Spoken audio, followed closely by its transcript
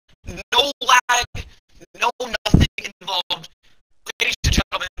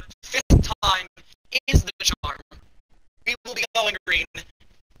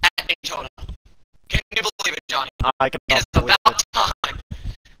I can It is about time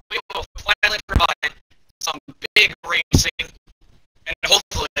we will finally provide some big racing, and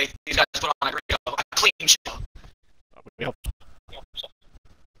hopefully these guys put on a clean show. Yep.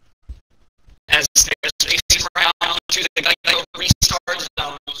 As there's 18 round to the Geico restart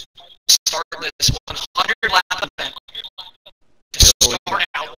zone, start this 100 lap event to start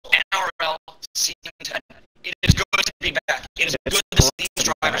out NRL Season 10. It is good to be back. It is good to see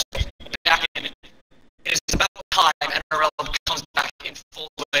the drivers back in it. It is about time NRL comes back in full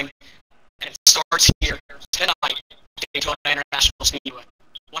swing, and it starts here tonight, Daytona International Speedway.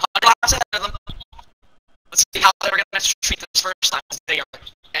 100 laps ahead of them. Let's see how they're going to treat this first time as they are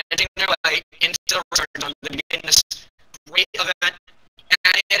ending their way into the return zone to begin this great event.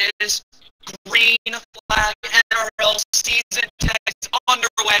 And it is green flag NRL Season 10 is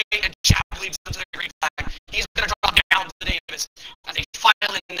underway, and Chap leads into the green flag. He's going to drop down to Davis as they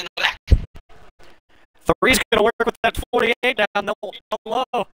finally in the back. Three's going to work with that 48 down low.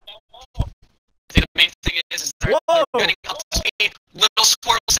 I think the main thing is they're getting up to speed. Little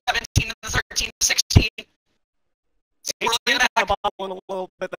squirrel 17 to 13 to 16. Squirrel in the back. A little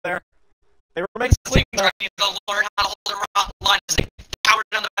bit there. They remain clean. clean. They'll learn how to hold their line as they power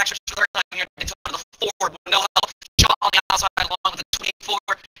down the back stretch for their time here into the forward with no help. Shot on the outside along with the 24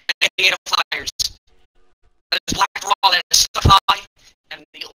 and the 8 Flyers. That is Black Raw that is stuck high, and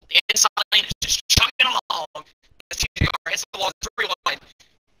the inside lane is just chugging along. The TDR hits the wall 3 wide.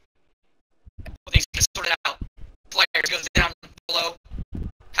 But they get sorted out. Flyers goes down below.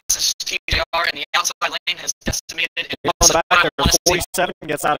 Passes TDR, and the outside lane has decimated. On the back there, 47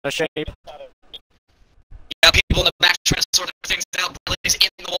 gets out of shape. Yeah, people in the back trying to sort of things out. Bradley's in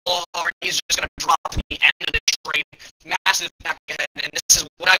the wall hard. He's just going to drop the end of the straight. Massive back ahead, and this is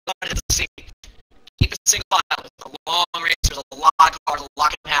what I wanted to see. Keep it single file. It's a long race. There's a lot of cars. A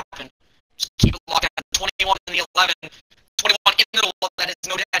lot can happen. Just keep it locked at the 21 and the 11. 21 in the wall. That is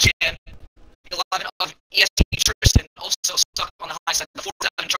no dash in. The 11 of EST Tristan also stuck on the high side. The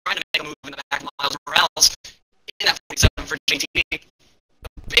 47 trying to make a move in the back. Miles Morales in that 47 for JTB.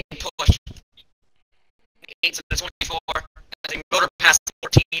 A big push. The 8 to the 24. As they motor past the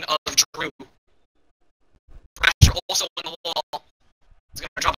 14 of Drew. Thrasher also in the wall. He's going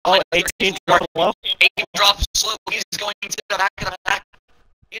to drop 18 drop low. 18 drops slow. He's going to the back of the back.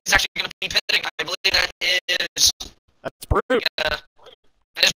 He's actually going to be pitting. I believe that is. That's brute. That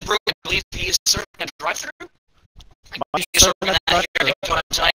is brute. I believe he is serving a drive-through. He's serving a drive-through.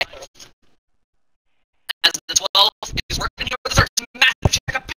 As the 12 is working here with the 13. Massive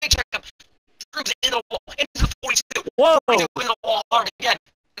checkup, big checkup. Drew's in the wall, into the 42. Whoa! 42 in the wall hard again.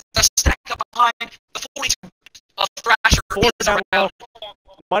 The stack up behind the 42 of Thrasher. 4 down low.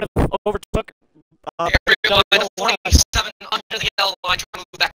 Might have overtook. There we go. The 47 under the yellow line, trying to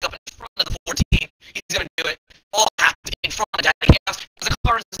move back up in front of the 14. He's going to do it. All happened in front of Daddy Chaos. The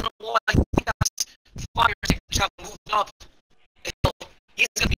car is in the wall. I think that's Fire to move up. He's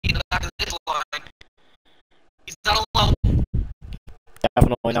going to be in the back of the middle line. He's not alone.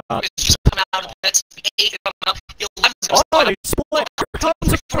 Definitely not. He's just coming out of the pits. The 8 is coming up. The 11 is going to Oh, they split. Here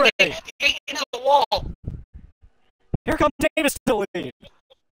comes a three. The 8 into the wall. Here comes Davis to the lead.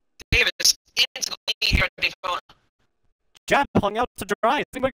 Davis into the lead here at Daytona. Jab hung out to dry. I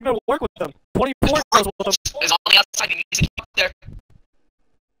think we're going to work with them. 24 goes with them. Is on the outside. He needs to keep up there.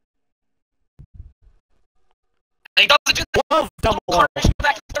 And he doesn't do that. 12 down below.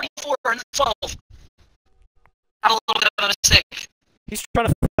 Back to 34 and 12. Had a little bit of a mistake. He's trying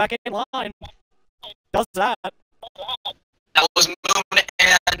to back in line. Does that. That was Moon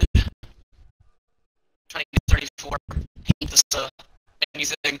and trying to get 34. Hate this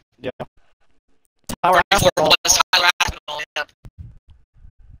anything. Yeah. Tyler Aspinall. Was Tyler Aspinall, yeah.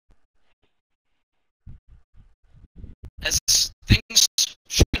 As things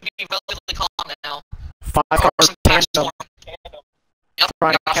should be relatively calm now. 5 cars tandem. Yep,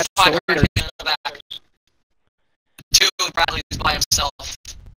 Trying to got catch 5 the cars leader. in the back. 2 Bradley's by himself.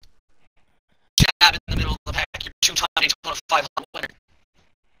 Jab in the middle of the pack. Your 2-time Daytona 500 winner.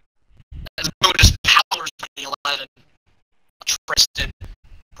 As Moon just powers by the 11. Tristan.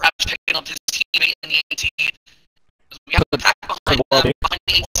 Perhaps picking up his teammate in the 18. As we have the pack behind the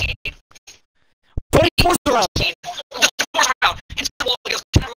 18. 24's around. The 4's around. Into the wall. He goes,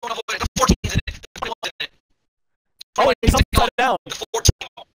 can everyone avoid it? The 14's in it. The 21's in it. Oh, he's upside down. The 14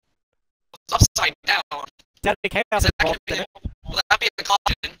 was upside down. Daddy Chaos involved in it. Will that be a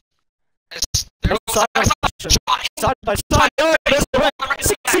caution? No side by side. Side by side. Oh, there's the right.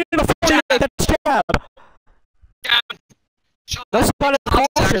 16 to 48. That's jab. No side of the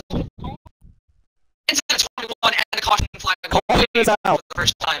caution. Into the 21 and the caution flag. Caution is out. For the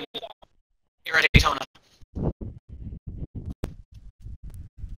first time here at Daytona.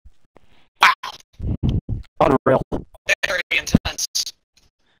 Wow, Unreal. very intense.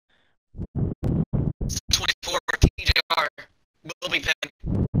 24 TJR will be pinned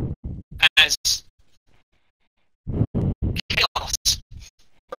as chaos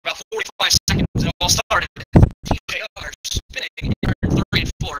for about 45 seconds. It all started. TJR spinning in turn 3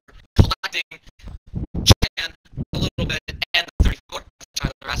 and 4, collecting Chan a little bit, and the 34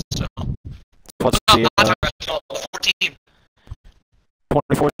 Tyler Raspel. What's No, the not Tyler Raspel, the 14.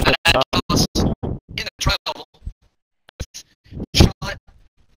 24 And Atlas in the trouble. Shot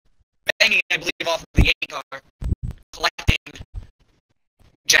banging, I believe, off of the 8 car, collecting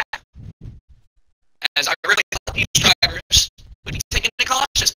Jack. As I really thought these drivers would be taking the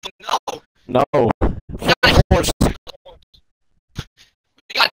cautious, but no. No. Horse. We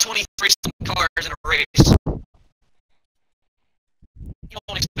got 23 cars in a race. You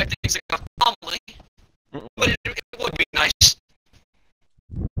don't expect things to go calmly, but it would be nice.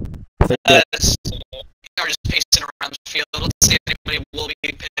 As we are just pacing around the field, let's see if anybody will be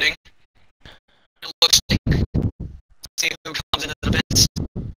pitting. It looks like, see who comes into the pits.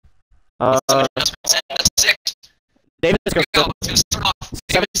 Some adjustments in the 6. David's Here we going go. It's going to start off.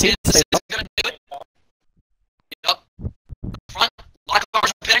 17. This is going to do it. Yep. Front, a lot of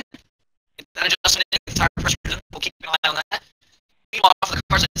cars are pitting. Get that adjustment in, the tire pressure in. We'll keep an eye on that. Meanwhile, for the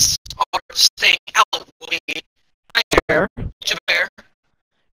cars that are staying out will be right here. Javert.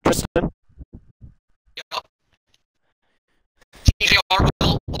 Tristan. Yep. TJR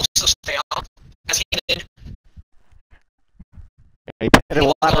will also stay out, as he did. He pitted a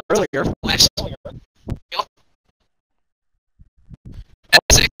lot earlier. Last. Yep.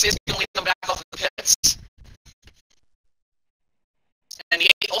 S6 is going to lead them back off the pits. And the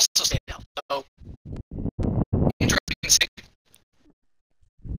 8 also stayed out, so interesting to see.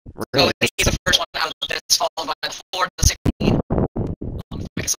 Really? So he's the first one out of the pits, followed by the 4 and the 16. I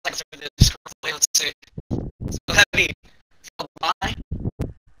guess like through this carefully, let's see. So Heavy, followed by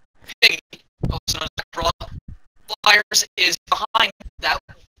Piggy, also known as Crawl. Flyers is behind that,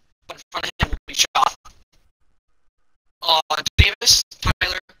 but in front of him will be Shot. Davis,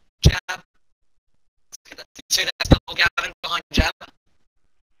 Tyler, Jab. Say that's double Gavin behind Jab.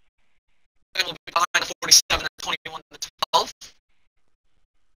 And we'll be behind the 47, the 21, and the 12.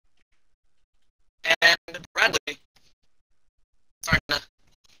 And Bradley starting to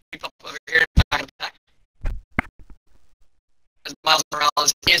keep up over here back in the back. As Miles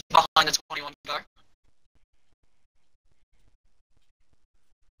Morales is behind the 21 car.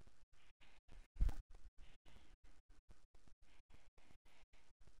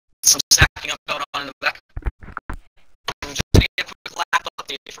 Some stacking up going on in the back. I'm just going to get a quick lap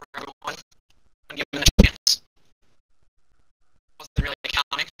update for everyone and give them a chance. Wasn't really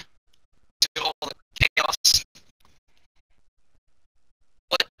counting to all the chaos.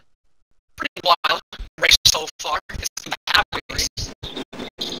 But pretty wild race so far. It's been a happy race.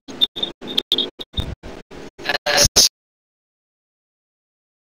 As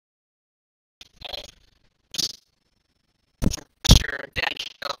Mr. Danny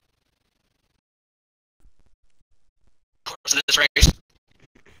course of this race.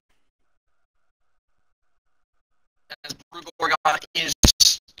 As Brugorgon is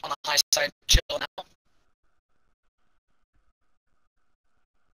on the high side, chill now.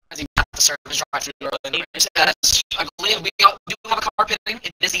 As he got the service drive through early in the race. As I believe we do have a car pitting.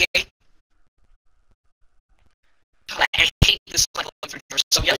 It is the 8. God, I hate this cycle through first.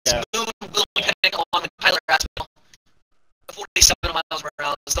 So yes, Moon will be pitting along with Tyler Raspel. The 47 Miles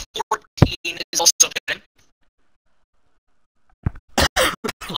Morales. The 14 is also pitting.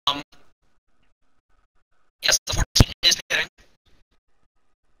 Yes, the 14 is pitting.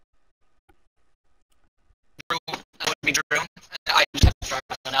 Drew, that would be Drew. I just have to drive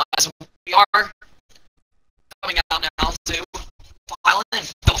now. As we are coming out now to file in.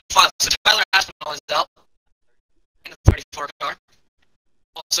 No file. So Tyler Aspinall is out in the 34 car.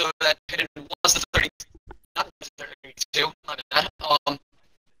 Also, that pitted was the 30, not the 32. My bad.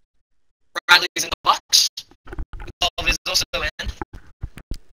 Bradley's in the box. 12 is also in.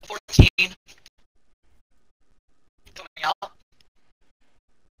 14 coming out.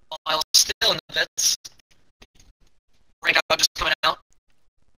 Miles still in the pits. Right now, just coming out.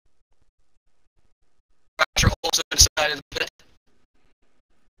 Fracture also decided to pit.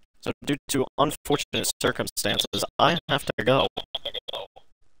 So due to unfortunate circumstances, I have to go.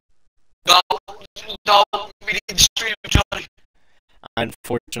 No, we need to stream, Johnny. I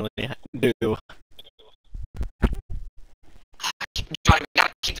unfortunately do. Johnny, we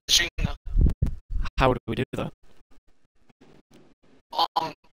gotta keep the stream though. How do we do that?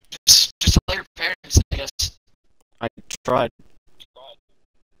 Just tell your parents, I guess. I tried.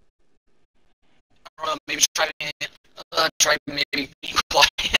 I don't know, maybe try maybe being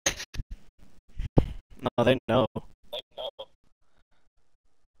quiet. No, they know.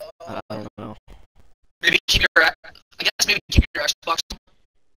 I don't know. Maybe keep your, I guess maybe keep your Xbox.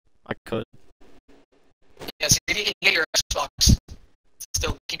 I could. Yeah, see if you can get your Xbox.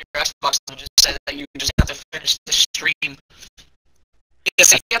 Still keep your Xbox and just say that you just have to finish the stream. Yeah,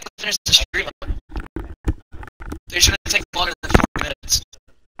 see if you have to finish the stream. They shouldn't take longer than 40 minutes.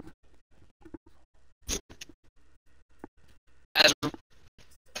 As a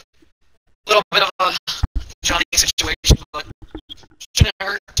little bit of a Johnny situation, but shouldn't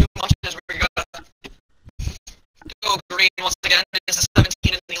hurt too much as we're gonna go green once again. It's a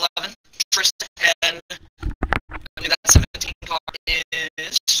 17 and 11. Tristan, I mean that 17 car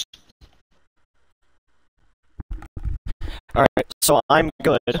is. Alright, so I'm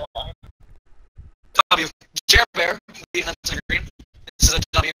good. W. Jared Bear, leading the green. This is a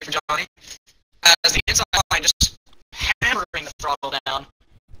W for Johnny. As the inside line just hammering the throttle down.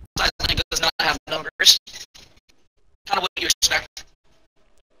 I think does not have numbers. Kind of what you expect.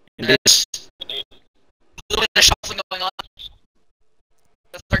 Indeed. There's a little bit of shuffling going on.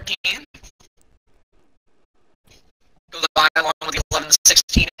 The 13 goes by along with the 11, the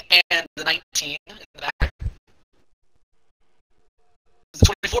 16, and the 19 in the back. The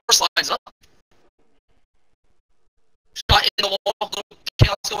 24 slides up. Shot in the wall, little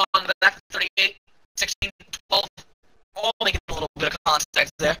chaos going on in the back. 38, 16, 12, all making a little bit of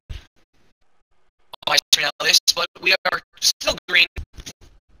contact there. Oh, I screen out this, but we are still green.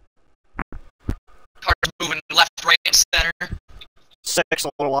 Cars moving left, right, and center. 6 a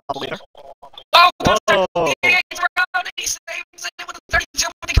little while later. Oh, Whoa! he saves it with a 32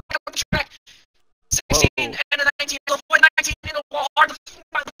 when he comes up the track. 16 and a 19, the 19 in the wall, hard the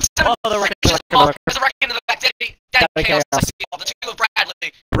 7. Oh, the wreck There's a wreck into the back. Dead chaos. The 2 of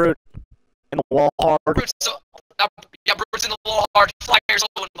Bradley. Brute in the wall hard. Brute's Brute's in the wall hard. Flyers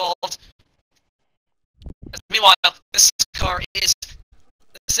also involved. Meanwhile, this car is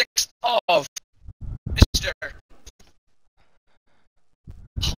the 6th of Mr.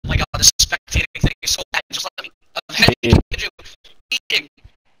 Oh my god, this spectating thing is so bad. Just let me. Eating.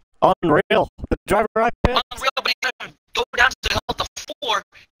 Unreal. The driver I picked. Unreal, but he's gonna go down to help the 4,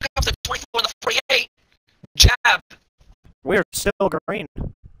 pick up the 24 and the 48. Jab. We're still green.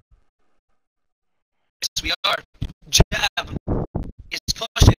 Yes, we are. Jab is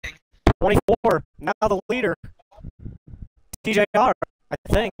pushing. 24. Now the leader. TJR, I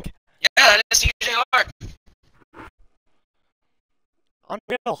think. Yeah, that is TJR.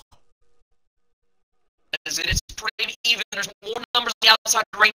 Unreal. It's pretty even. There's more numbers on the outside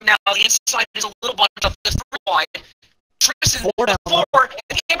right now. The inside is a little bunch of the 3 wide. Tristan, 4 down. 4, and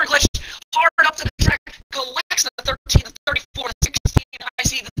the Amber Glitch hard up to the track. Collects the 13, the 34, the 16. I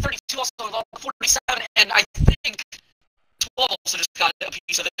see the 32 also involved, the 47, and I think 12 also just got a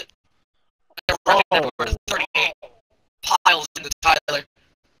piece of it. They're running everywhere to 38. Piles into Tyler.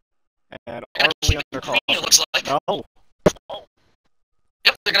 And Gonna are keep we it under green, it caution? looks like. No.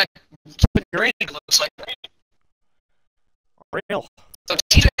 Yep, they're gonna keep it green, it looks like. Real. So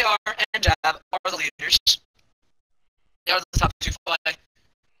TJR and Jab are the leaders. They are the top 2 fly.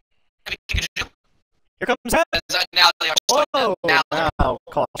 Here comes that. Now they are slowing down. Whoa! Now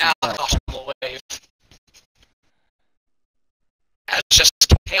Caution. caution will wave. That's just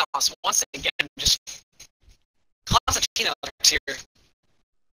chaos once again. Just constant keynotes here.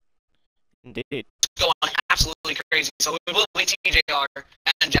 Indeed. Going absolutely crazy. So we will be TJR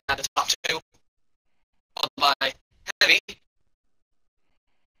and Jab the top 2. Followed by Heavy.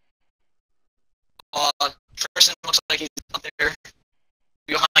 Tristan looks like he's up there.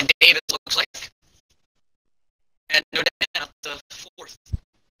 Behind David looks like. And no down at the 4th.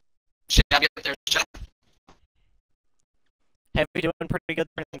 Jab get there, Jab. Heavy doing pretty good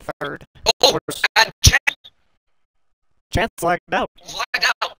in 3rd. Oh, and Chance lagged out.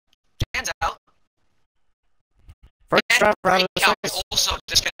 Flagged out. Hands out. First driver out of the Breakout 6. also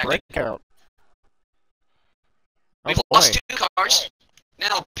disconnected. Breakout. We've Oh lost boy. 2 cars.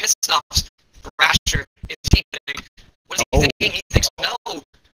 Now pit stops. Rasher is deepening. What is he thinking? He thinks no.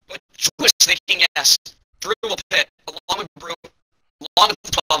 But Drew is thinking yes. Drew will pit along with Brew, along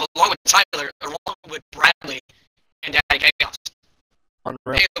with 12, along with Tyler, along with Bradley, and Daddy Chaos.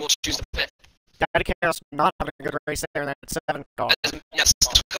 Unreal. They will choose the pit. Daddy Chaos not having a good race there in that 7 car. Yes,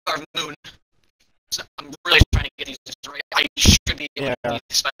 car Moon. So I'm really trying to get these right. I should be able to get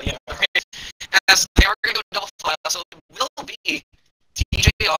these by the end of the race. As they are going to go double file, so it will be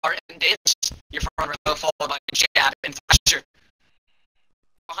TJR and Davis, your front row, followed by Jab and Thrasher.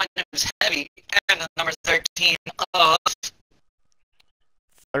 behind him is Heavy, and the number 13 of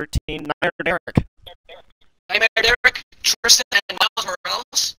 13, Niner Derek. Nightmare Derek, Tristan, and Miles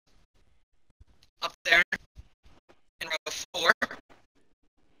Morales up there in row 4.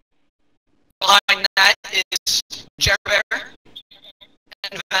 Behind that is Jerry Bear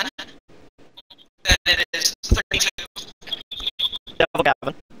and Van. Then it is 32. Devil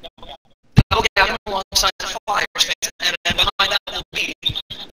Gavin. Devil Gavin alongside the Flyers fans, and then behind that will be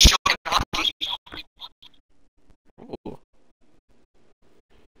Showing Hockey. Ooh.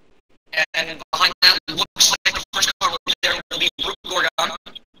 And behind that looks like the first car will be there will be Brooke Gordon,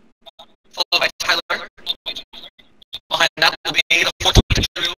 followed by Tyler. Behind that will be the 14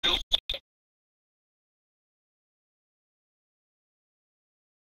 Drew.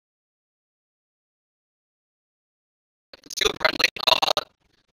 Two friendly.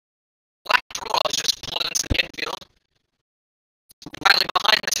 Black Draw is just pulling into the infield. Bradley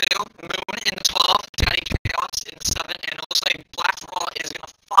behind the 2, Moon in the 12, Johnny Chaos in the 7, and it looks like Black Draw is going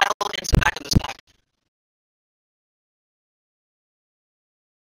to file into the back of the stack.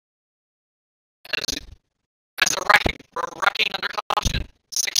 As we're wrecking under caution.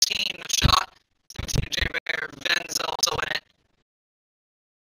 16 the shot, 17 J Bear, Ven's also in it.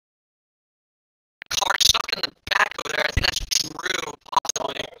 Car stuck in the back over there. I think that's Drew,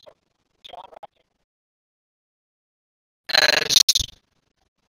 possibly. As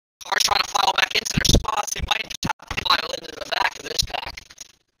cars trying to file back into their spots, they might just have to file into the back of this pack.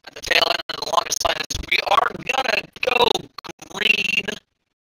 At the tail end of the longest line is we are gonna go green.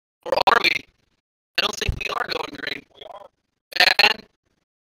 Or are we? I don't think we are going green. We are. And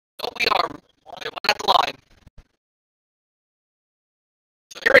no, we are. They went at the line.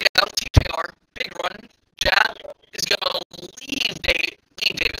 So here we go. TJR, big run. Jab is gonna lead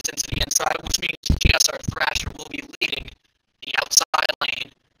Davis into the inside, which means GSR Thrasher will be leading the outside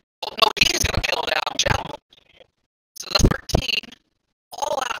lane. Oh no, he's gonna kill down Jab. So the 13,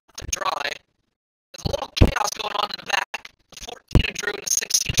 all out to dry. There's a little chaos going on in the back. The 14 of Drew and the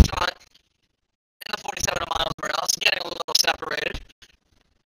 16 shot. And the 47 of Miles Morales getting a little separated.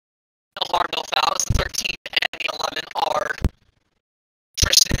 No harm, no foul. It's the 13 and the 11 are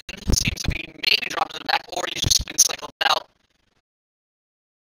Tristan seems to be maybe dropping in the back, or he's just been cycled out.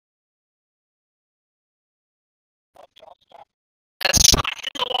 As shot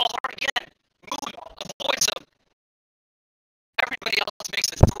into the wall hard again. Moon avoids him. Everybody else makes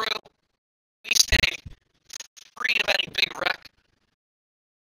it through. We stay free of any big wreck.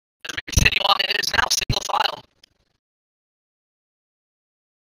 As we continue on, it is now single file.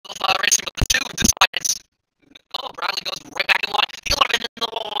 Single file racing with the 2 decides. Oh, Bradley goes right back in line. The 11 in the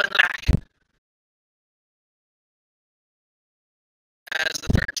wall in the back. As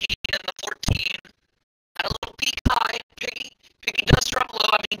the 13 and the 14 had a little peak high. Piggy does drop low.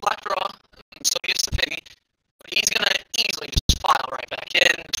 I mean, Black Draw. I'm so used to Piggy. But he's going to easily just file right back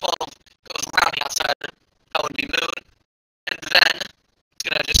in. 12 goes around the outside. That would be Moon. And then it's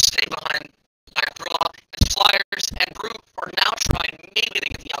going to just stay behind Black Draw. As Flyers and Brew are now trying maybe to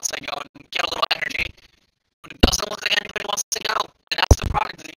get the outside going and get a little energy. But it doesn't look like anybody wants to go. And that's the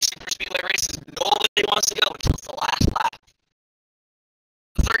product of these super speedway races. Nobody wants to go until it's the last lap.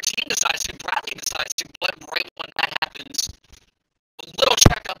 The 13 decides to, Bradley decides to, but right when that happens, a little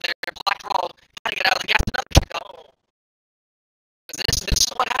check up there, Black Draw, trying to get out of the gas, another check up. This is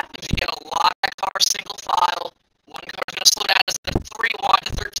what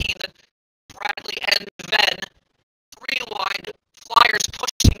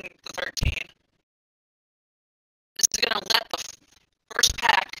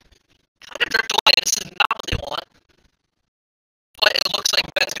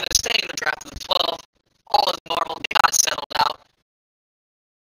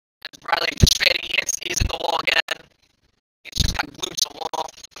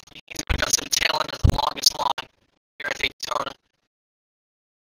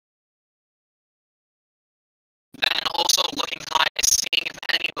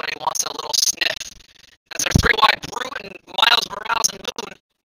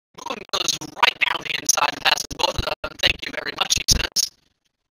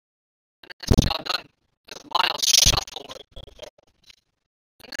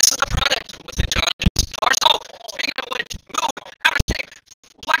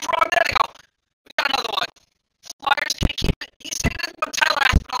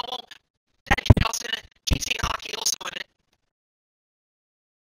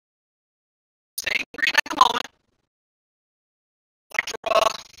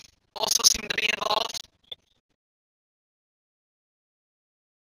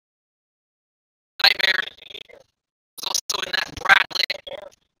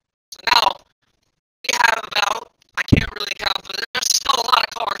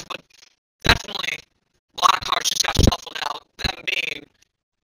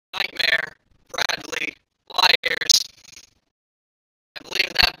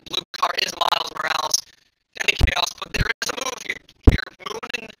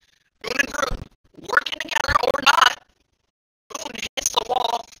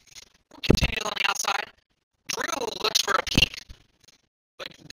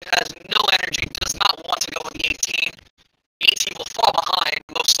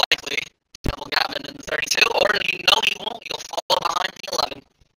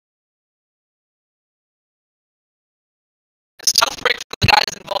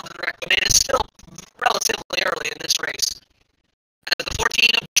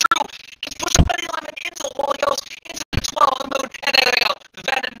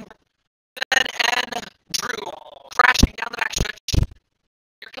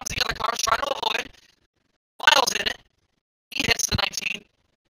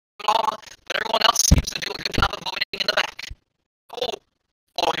but everyone else seems to do a good job of avoiding in the back. Oh,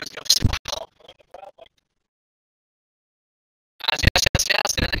 oh, he was going to super well.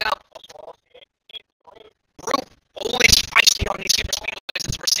 Yes, there they go. Brute, always feisty on these super speedways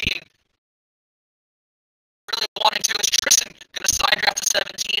as we're seeing. Really wanting to is Tristan going to side draft to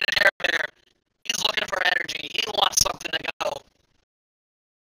 17 and Air Bear. He's looking for energy. He wants something to go.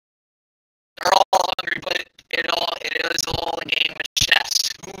 They're all hungry, but it is all a game of chess.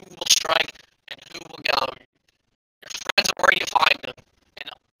 Who will strike and who will go? Your friends are where you find them. And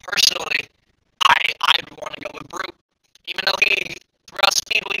personally, I want to go with Brute. Even though he, throughout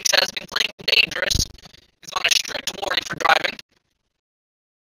Speed Weeks, has been playing dangerous, he's on a strict warning for driving.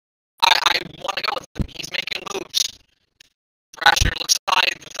 I want to go with him. He's making moves. Thrasher looks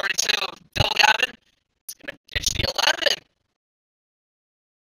side, the 32 of Devil Gavin. It's going to ditch the 11.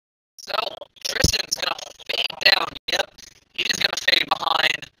 So, Tristan's going to fade down. Yep, he's going to fade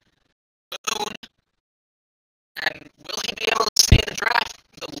behind Moon. And will he be able to stay in the draft?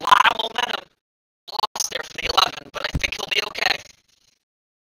 The lot of momentum lost there for the 11, but I think he'll be okay.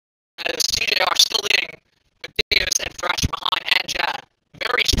 As CJR still leading with Davis and Thrasher behind and Jad.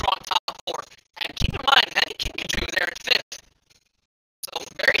 Very strong top four. And keep in mind, Henny Kinkajou there at 5th. So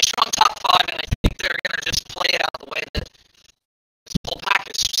very strong top 5, and I think they're going to just play it out the way that this whole pack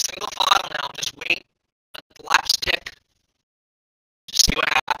is single file now. Just wait, let the laps tick, just see what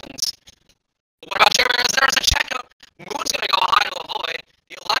happens. But what about Jeremy? There's a checkup. Moon's going to go high to avoid.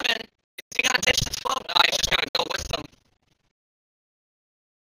 The 11, is he going to ditch the 12? No, he's just going to go with them.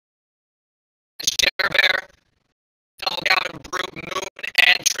 It's Jerry Bear, Double Gavin, Brute, Moon,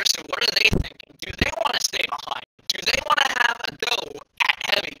 and Tristan. What are they thinking? Do they want to stay behind? Do they want to have a go at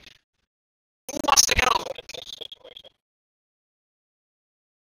heavy? Who wants to go?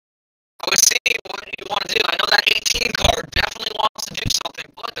 I would see what you want to do. I know that 18 card definitely wants to do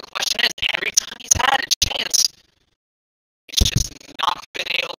something, but the question is, every time he's had a chance, he's just not been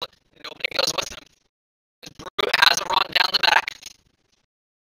able to. Nobody goes with him. Brute has a run down the back.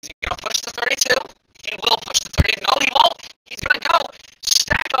 Is he going to push the 32? He will push the 30. No, he won't. He's going to go.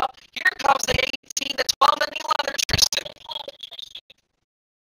 Stack up. Here comes the 18, the 12, and the 11. Tristan.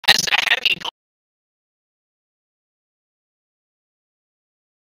 As the heavy goes.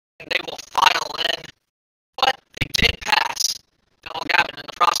 And they will file in. But they did pass Double Gavin in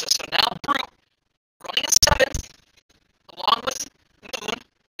the process. So now Brute running in 7th, along with Moon.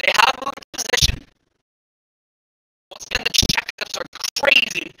 They have moved position. Once again, the checkups are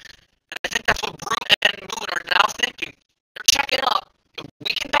crazy. And I think that's what Brute and Moon are now thinking. They're checking up. If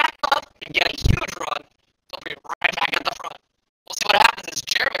we can back up and get a huge run, they'll be right back at the front. We'll see what happens. Is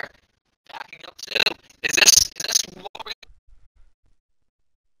Jeremy backing up too? Is this what we're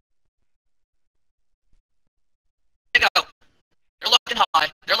going to go? They're looking high.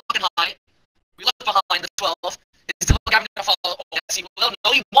 They're looking high. We left behind the 12. Is Double Gavin going to follow? Oh, yes, he will.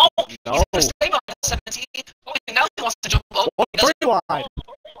 No, he won't. No. He's going to stay behind the 17. Oh, now he wants to jump. Oh, he doesn't. Pretty wide.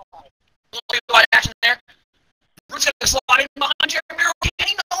 Little wide action there. Brute's going to slide in behind Jeremy.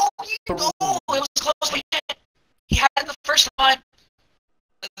 Okay, no, it was close, but he had it the first time.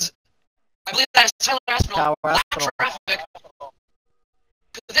 I believe that is Tyler Aspinall. Lap traffic.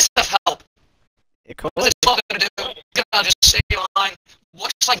 Could this stuff help? It could. What's this all going to do? It's going to just stay behind.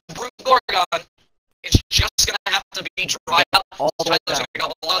 Looks like Brute Gorgon. It's just going to have to be dried up. All the way Tyler's down.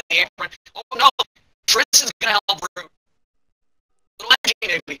 going to go below the apron. Oh, no. Tristan's going to help Brute. Little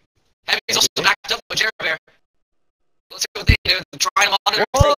energy, maybe. Heavy's also backed up with Jerry Bear. Let's see what they do. Try him on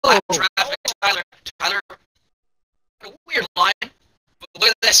Whoa. lap traffic. Tyler. A weird line. But look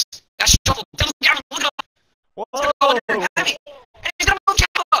at this. That shuffle. Look up. Whoa. He's going to go under Heavy. And he's going to move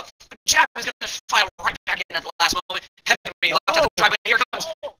Jab up. But Jab is going to file right back in at the last moment. Heavy left up the drive, but here comes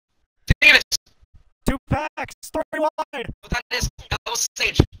Davis. 2 packs. 3 wide. But that was the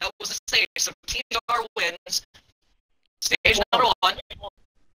stage. That was the stage. So Team R wins. Stage number 1.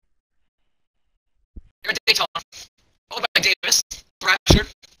 Here at Daytona. Followed by Davis. Thrasher.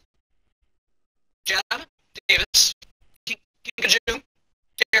 Jab. Davis. Kinkajou.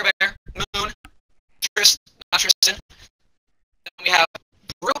 Jerry Bear. Moon. Tristan. Then we have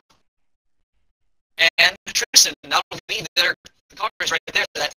Brute and Tristan. That'll be their cars right there.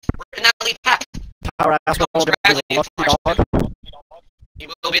 That we're in that lead pack. Power Aspinall will be the lucky dog. He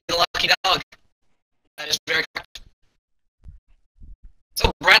will be the lucky dog. That is very correct.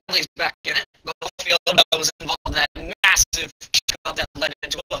 So Bradley's back in it. The whole field was involved in that massive kickoff that led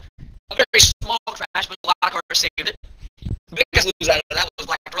into a very small crash, but a lot of cars saved it. The biggest loser out of that was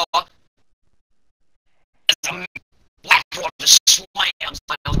Black Brawl. As the Black Brawl just slams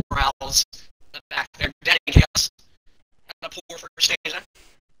Miles Morales in the back there, dead in chaos. And a poor first stage there.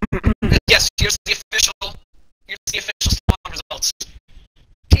 yes, here's the official spawn results.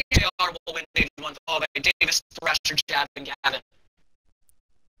 TJR will win stage 1, followed by Davis, Thrasher, Jab, and Gavin.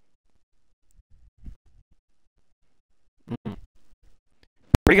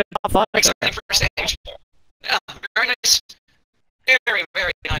 Pretty good top 5. Exciting for stage. Yeah, very nice. Very,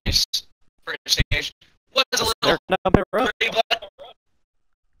 very nice for stage. Was a little pretty, but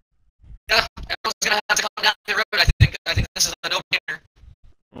yeah, everyone's gonna have to come down the road. I think this is a no-brainer.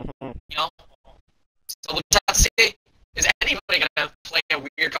 You know, so we'll have to see. Is anybody gonna play a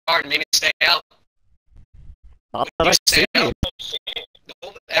weird card and maybe stay out? Not that I see. No,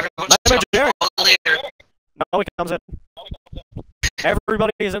 everyone's just gonna fall later. No, he comes in.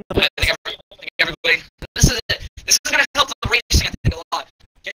 Everybody is in the. I think everybody. This is it. This is gonna help the racing. I think a lot.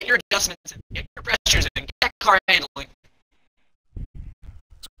 Get your adjustments in. Get your pressures in. Get car handling.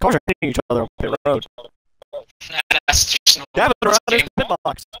 Cars are hitting each other on pit road. That's just no. Gavin around his pit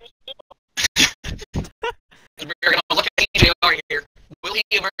box. We're gonna look at TJR here. Will he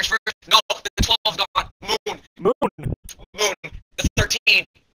emerge first? No, the 12 gone. Moon. The 13.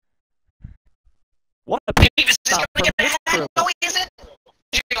 What a pit Davis is stop gonna for get this ahead. No, he isn't.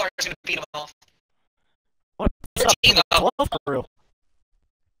 TJR is gonna beat him off. What a pit stop 13 for 12 crew.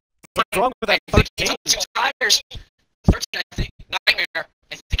 What's wrong with that 13? 2 tires. 13, I think. Nightmare.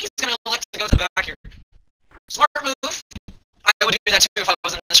 I think he's gonna elect to go to the back here. Smart move. I would do that too if I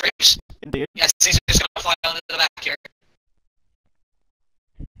was in this race. Indeed. Yes, he's just gonna fly on into the back here.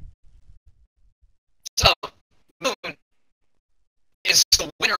 So, Moon is the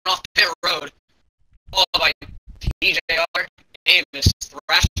winner off pit road, followed by TJR, Davis,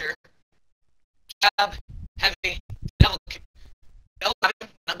 Thrasher, Jab, Heavy, Devil Gavin,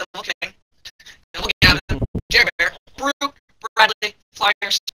 not Devil King, Devil Gavin, Jerry Bear, Brute, Bradley,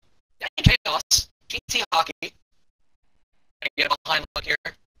 Flyers, Danny Chaos, GT Hockey. I get a behind look here.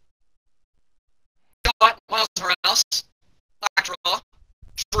 Scott, Miles Morales, Black Raw,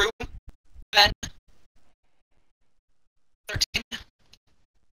 Drew, Ben, 13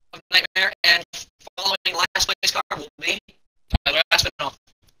 of Nightmare, and following last place car will be Tyler Aspinall.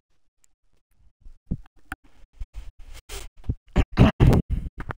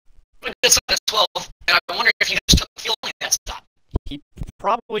 This is 12, and I wonder if he just took fuel in that stop. He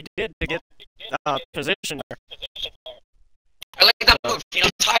probably did to get position there. I like that move. You know,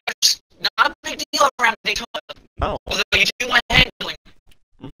 tires, not a big deal around Daytona. No. Although you do want handling.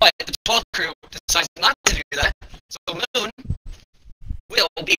 But the 12 crew decides not to do that. So Moon will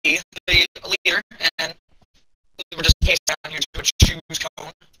be the leader, and we're just paced down here to a choose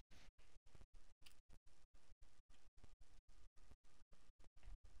cone.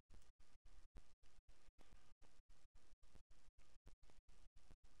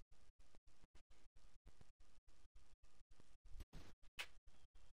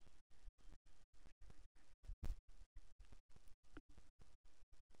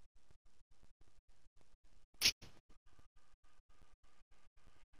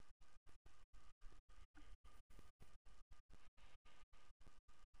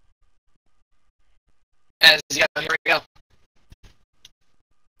 Yeah, here we go.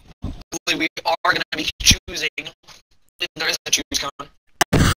 We are going to be choosing. There is a choose cone.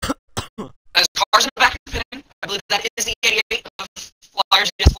 As cars in the back are pitting, I believe that is the 88 of Flyers.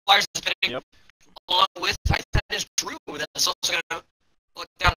 Yes, Flyers is pitting. Yep. Along with, I think that is Drew. That's also going to look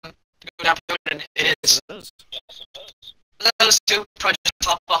down, go down to it, and it is. Those two probably just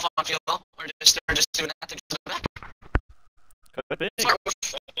top off on fuel, or they're just doing that to the back. Could be. Smart move.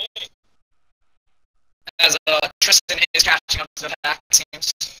 As Tristan is catching up to the back, it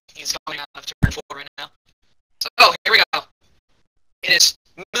seems. He's coming out of turn 4 right now. So, here we go. It is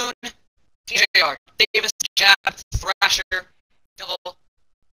Moon, TJR, Davis, Jab, Thrasher, Devil,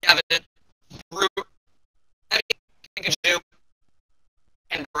 Gavin, Brute, Heavy, Pikachu,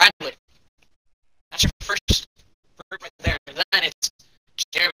 and Bradley. That's your first group right there. Then it's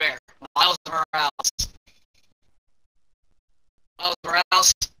Jerry Bear, Miles Morales. Miles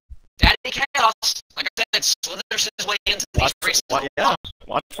Morales, Daddy Chaos. Like I said, slithers his way into these races. Yeah,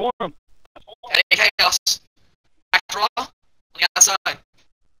 watch for him. Daddy Chaos. Back draw on the outside.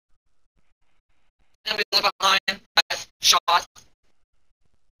 And we look behind that shot.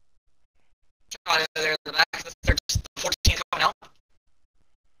 Shot there in the back. The 14 coming out.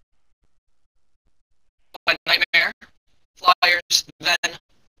 By Nightmare. Flyers. Then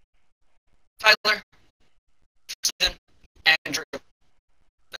Tyler. Tristan. And Drew.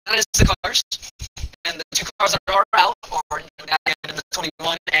 That is the cars. And the two cars that are out are Daddy in the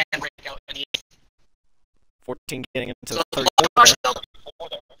 21 and Breakout in the 8. 14 getting into So the 34 34.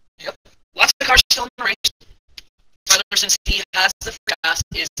 Yep. Lots of cars still in the race. Tyler, since he has the free pass,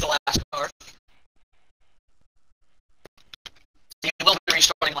 is the last car.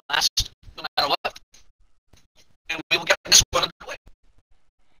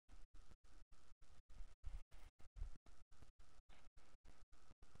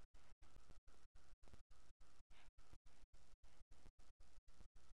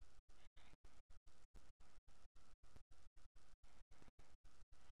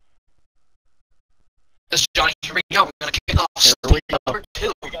 Johnny, here we go. We're gonna kick off sleep number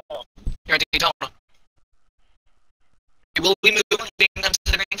 2 here at Daytona. We will be moving them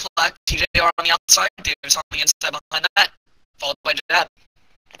to the green flag. TJR on the outside, Davis on the inside behind that, followed by Jab.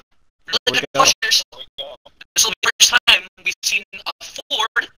 Really good pushers. This will be the first time we've seen a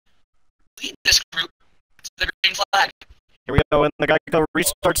Ford lead this group to the green flag. Here we go in the Geico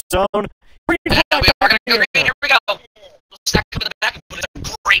restart zone. Yeah, we are going to go green. Here we go. We'll stack up in the back, but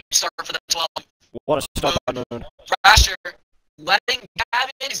it's a great start for them as well. What a start by Moon. Thrasher letting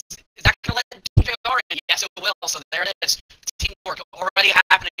Gavin. Is that going to let TJR in? Yes, it will. So there it is. Teamwork already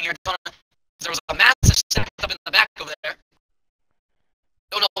happening here. There was a massive stack up in the back over there.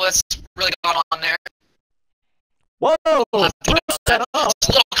 Don't know what's really going on there. Whoa! Set up. Just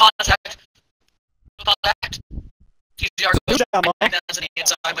a little contact. TJR goes down to the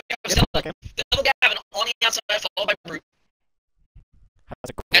inside, but still Gavin on the outside, followed by Brute.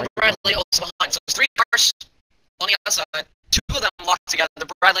 And Bradley also behind. So there's 3 cars on the outside. 2 of them locked together.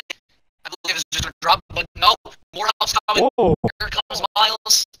 Bradley, I believe, is just going to drop, but no. More help's coming. Whoa. Here comes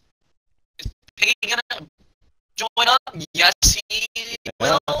Miles. Is Piggy going to join up? Yes, he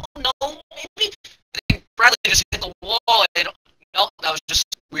will. No, maybe. I think Bradley just hit the wall. No, that was just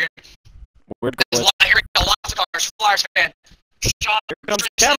weird. Weird. Here we go. Lots of cars. Flyers fan. Shot. Here comes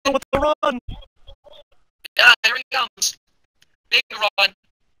Campbell with the run. Yeah, here he comes. Big run.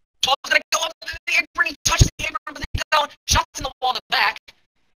 12's gonna go up the apron. He touches the apron, but they go. Shots in the wall in the back.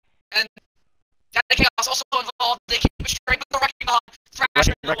 And that chaos also involved. They keep it straight with the wrecking ball.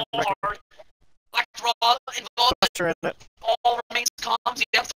 Thrasher hard. Black Raw involved. All remains calm.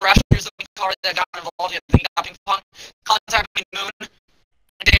 Yeah, Thrasher is the car that got involved. Yeah, they got ping pong. Contact between Moon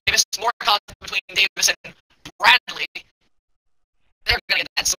and Davis. More contact between Davis and Bradley. They're gonna get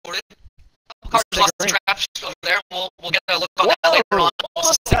that sorted. Cars lost the traps over there. We'll get a look on that later on.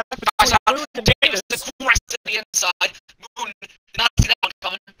 Also, Davis is pressed to the inside. Moon did not see that one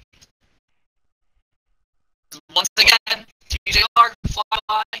coming. Once again, TJR fly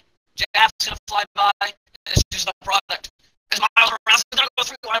by. Jab's gonna fly by. And it's just a product. As Miles Rouse is gonna go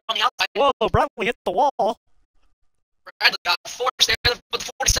through right on the outside. Whoa, Bradley hit the wall. Bradley got forced there, but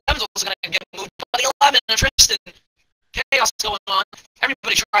the 47 was gonna get moved by the 11 and Tristan. Chaos going on.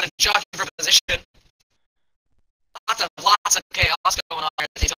 Everybody trying to jockey for position. Lots of chaos going on here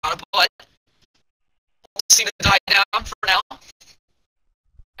at Daytona, but we'll see it die down for now.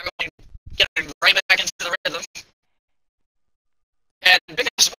 Everybody getting right back into the rhythm. And the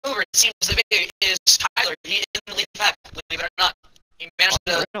biggest mover, it seems to be, is Tyler. He is in the lead back, believe it or not. He managed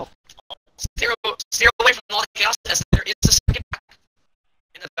to steer away from all the chaos as there is a second back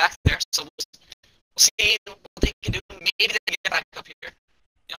in the back there. So we'll see what they can do. Maybe they can get back up here.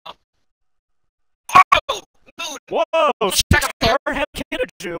 You know. Oh! Moon! Whoa! Check up here. Had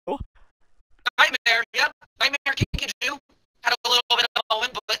Kikiju. Nightmare, yep. Nightmare Kikiju had a little bit of a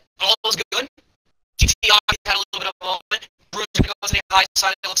moment, but all was good. GTI had a little bit of a moment. Bruce goes to the high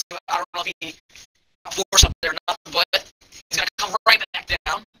side. It looks like, I don't know if he forced up there or not, but he's going to come right back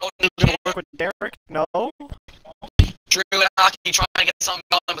down. Oh, Gonna work with Derek? No. Drew and Hockey trying to get something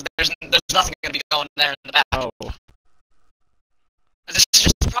going, but there's nothing going to be going there in the back. Oh. This is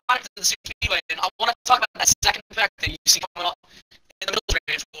just a product of the Speedway, and I want to talk about that second effect that you see coming up in the middle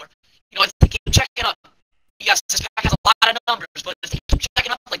range floor. You know, if they keep checking up, yes, this pack has a lot of numbers, but if they keep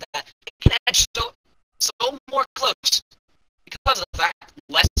checking up like that, it can edge so more close because of the fact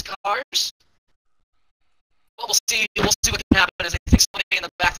less cars. Well, we'll see what can happen. As I think somebody in the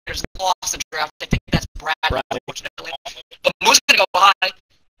back there's lost the draft. I think that's Bradley, unfortunately. But Moose gonna go high. I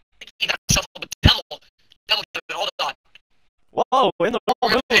think he got shuffled, but Devil got it all done. Whoa, in the ball.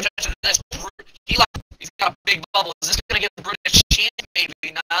 He's got a big bubble. Is this gonna get the Brute a chance?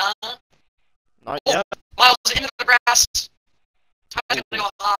 Maybe not. Not yet. Miles into the grass. Tyler's gonna go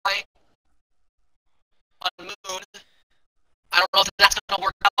high on Moon. I don't know if that's gonna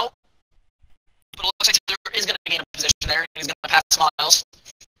work out, but it looks like there is gonna be a position there, and he's gonna pass Miles.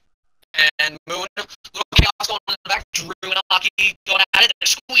 And Moon, little chaos going on in the back. Drew and Hockey going at it. They're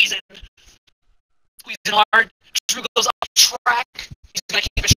squeezing hard. Drew goes off track. He's gonna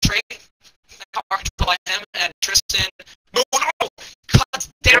keep it straight. The car controlled by him and Tristan. Moon, oh, cuts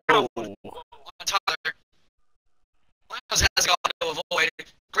down on Tyler. Miles has got to avoid.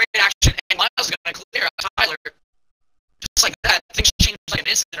 Great action, and Miles is gonna clear out Tyler. Just like that, things change like an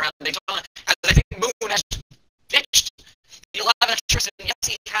instant around Daytona. As I think Moon has ditched the 11 Tristan. Yes,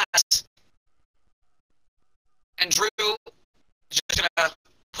 he has. And Drew is just gonna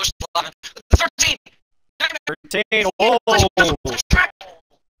push the 11. The 13. 13. Whoa!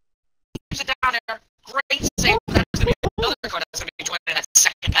 Keeps it down there. Great save. That's gonna be another car that's gonna be joining that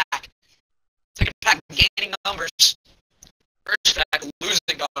second pack. Second pack. pack gaining numbers. First pack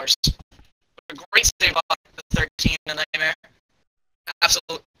losing numbers. A great save by the 13 in Nightmare.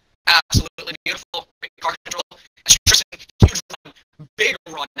 Absolutely beautiful. Great car control. And Tristan, huge run. Big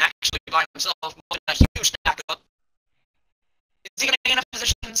run, actually, by himself. A huge stack up. Is he going to get enough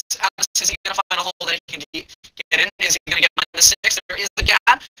positions? Is he going to find a hole that he can get in? Is he going to get -6? There is the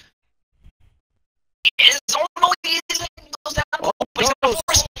gap. He is. Oh, no, he goes down. Oh, but he's going to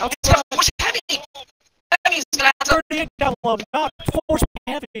force. He's going to force heavy. Heavy's going to have to. 38 down low, not force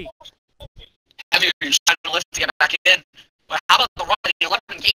heavy. Heavy is trying to lift to get back in. But how about the run? The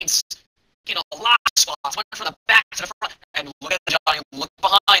 11 gains, a lot of spots. Went from the back to the front. And look at the Johnny. Look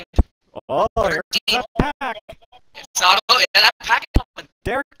behind. Oh, here's that pack. It's not over. Yeah, that pack is coming.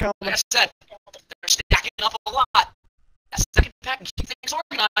 They're coming. Like I said, they're stacking up a lot. That second pack can keep things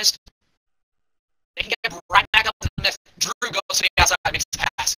organized. They can get right back up to the mix. Drew goes to the outside, makes a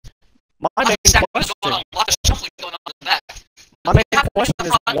pass. My main question. A lot of shuffling going on in the back. My main question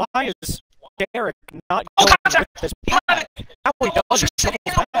is, why is Derek not going with this pack? How he does it shuffles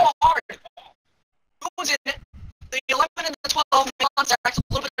back. Who was in it? The 11 and the 12 contact, a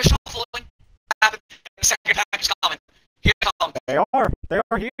little bit of shuffling happened, and the second pack is coming. Here they come. They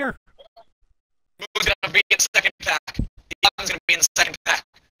are here. Who's going to be in the second pack? The 11's going to be in the second pack.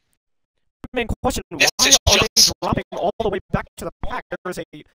 Main question, why are they dropping all the way back to the pack? There is a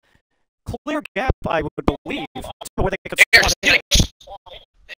clear gap, I would believe, to where they could slot in.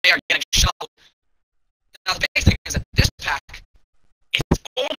 They are getting shuffled. Now, the big thing is that this pack is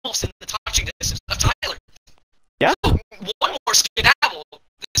almost in the touching distance of Tyler. Yeah. So, one more skedaddle,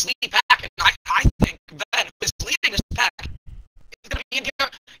 this lead pack, and I think Ben, who is leading this pack, is going to be in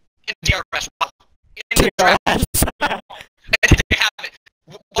DRS. In DRS. And they have it.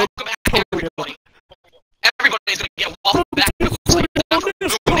 Welcome back, everybody. Everybody's going to get welcome back. It looks like Boone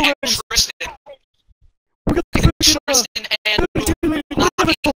and Tristan. Tristan and Boone.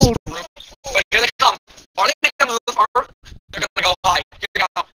 But here they come. Are they making a move, or they're going to go high? Here we go.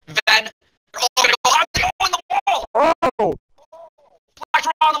 Ben, they're all going to go high. They go in the wall. Oh! Flags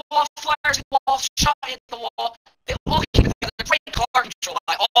are on the wall. Flares hit the wall. Shot hit the wall. They all keep it together. Great car control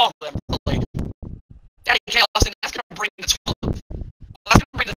by all of them. Really. Daddy Chaos, and that's going to bring the 12. Well, that's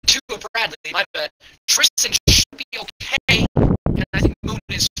going to bring the 2 of Bradley, my bet. Tristan should be okay, and I think Moon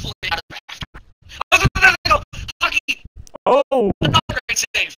is fully out of the back. Oh, Hockey! Oh! Another great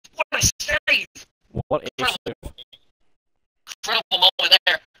save! What a save! What a save. Incredible moment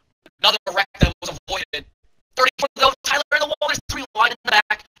there. Another wreck that was avoided. 34 though, Tyler in the wall, there's 3 wide in the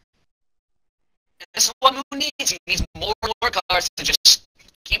back. And this is what Moon needs. He needs more cars to just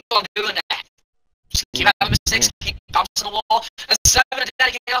keep on doing that. Just keep having mistakes, keep bouncing the wall. And 7 to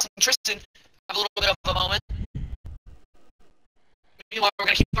Daddy Chaos and Tristan have a little bit of a moment. Meanwhile, we're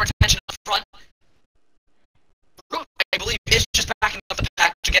going to keep our attention up front. I believe is just backing up the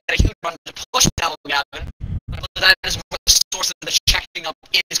pack to get a huge run to push down Gavin. I believe that is where the source of the checking up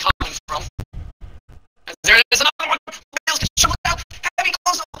is coming from. And there is another one. Wheels get shoveled out. Heavy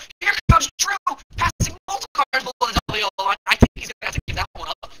goes up. Here comes Drew, passing multiple cars below the W line. I think he's going to have to give that one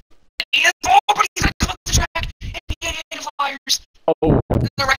up. And he is but he's going to come up the track. And he fires. Oh. And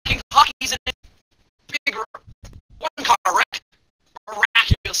they're wrecking. Hockey's in it. Bigger. One car wreck.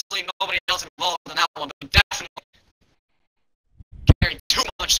 Miraculously, nobody else involved in that one, but definitely carried too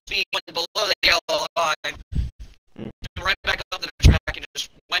much speed, went below the yellow line, and right back up to the track and just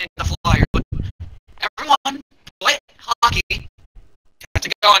went in the flyer. But everyone, play hockey, have to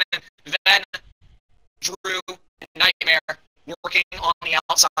go on, and then Drew and Nightmare working on the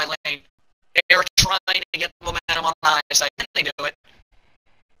outside lane. They are trying to get the momentum on the high side, and they do it.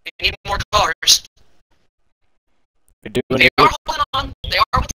 They need more cars. They are holding on. They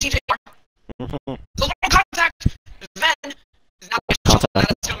are with TJR. The little contact. Then is not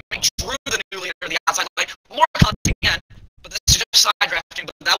that's going to make Drew the new leader of the outside lane. More contact again. But this is just side drafting.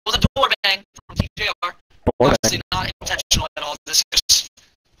 But that was a door bang from TJR. Obviously not intentional at all. This is just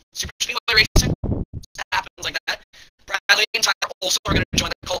super speed racing. It happens like that. Bradley and Tyler also are going to join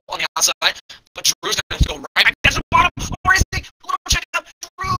the cult on the outside. But Drew's going to go right back down to the bottom. Where is he? A little check up.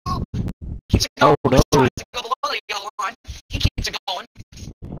 Drew keeps it going. Tries to go below the yellow line. He keeps it going.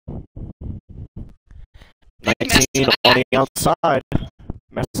 19 on the outside.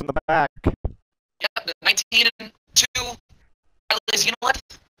 Mess in the back. Yep, the 19 and 2. Bradley's going to let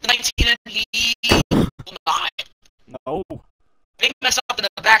the 19 and he will not. No. They messed up in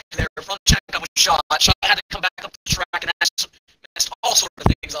the back there. Front check up with Shaw. Shaw had to come back up the track and messed all sorts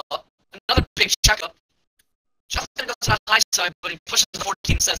of things up. Another big checkup. Shaw's going to go to the high side, but he pushes the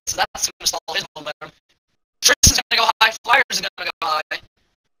 14 cents, so that's going to stall his momentum. Tristan's going to go high. Flyers are going to go high.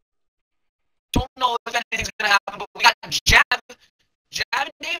 don't know if anything's gonna happen, but we got Jab and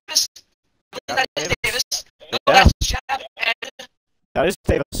Davis. I believe that is Davis. No, Yeah. that's Jab and That is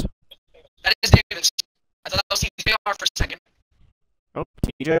Davis. that is Davis. I thought that was TJR for a second. Oh,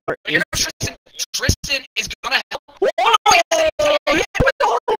 TJR But is... here Tristan. Tristan is gonna help. Whoa! He hit with the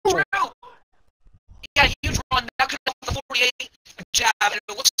whole drill. He got a huge run. That could help the 48 Jab, and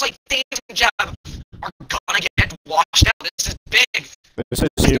it looks like Davis and Jab are gonna get washed out. This is big. This is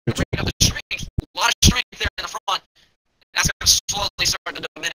huge. Bring up the strength. A lot of strength there in the front. That's going to slowly start to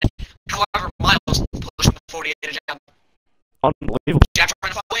diminish. However, Miles pushing the 48 to Jab. Unbelievable. Jab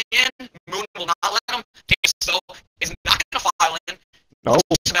trying to file in. Moon will not let him. Davis, though, is not going to file in. No.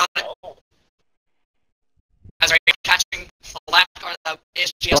 Just about it. As right, catching the lap or the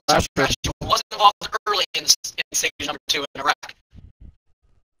SGS crash. He wasn't involved early in stage number 2 in Iraq.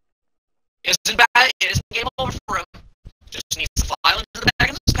 Isn't bad. It isn't game over for him. Just needs to file into the back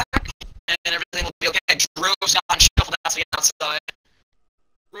of the pack, and everything will be okay. Drew's gotten shuffled out to the outside.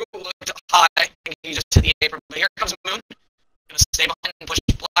 Drew looked high, and he just hit the apron. But here comes Moon. Gonna stay behind and push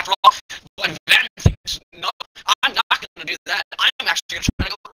Black Raw. But then thinks, no, I'm not gonna do that. I'm actually gonna try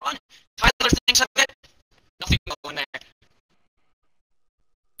to go run. Tyler thinks of it. Nothing going there.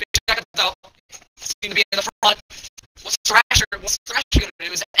 Big second though. Seem to be in the front. What's Thrasher gonna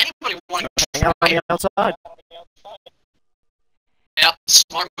do? Is anybody wanting to Hang out on the outside. Yeah,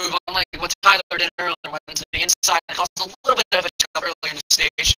 smart move, unlike what Tyler did earlier, went to the inside and caused a little bit of a chop earlier in the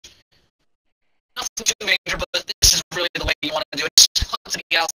stage. Nothing too major, but this is really the way you want to do it. Just to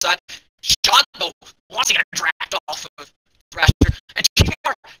the outside. Sean, though, wants to get dragged off of Thrasher. And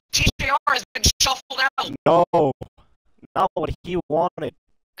TJR has been shuffled out. No. Not what he wanted.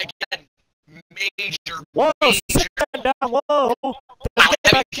 Again, major, Whoa, major. sit down, whoa. Wow,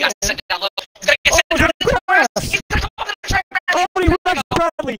 he got sent down low. He's going to get sent down in the grass. He's going to come up to the track. Oh, he runs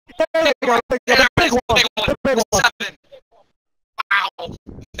Bradley. There we go. The big one. The big one. 7. Wow.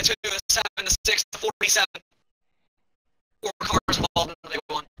 The 2, the 7, the 6, the 47. 4 cars involved in the big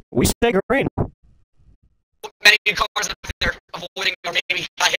one. We stay green. Many cars up there avoiding or maybe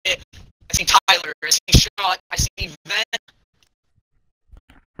got hit. I see Tyler. I see Shot. I see Ven.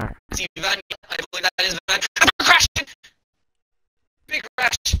 I see Ven. I believe that is Ven.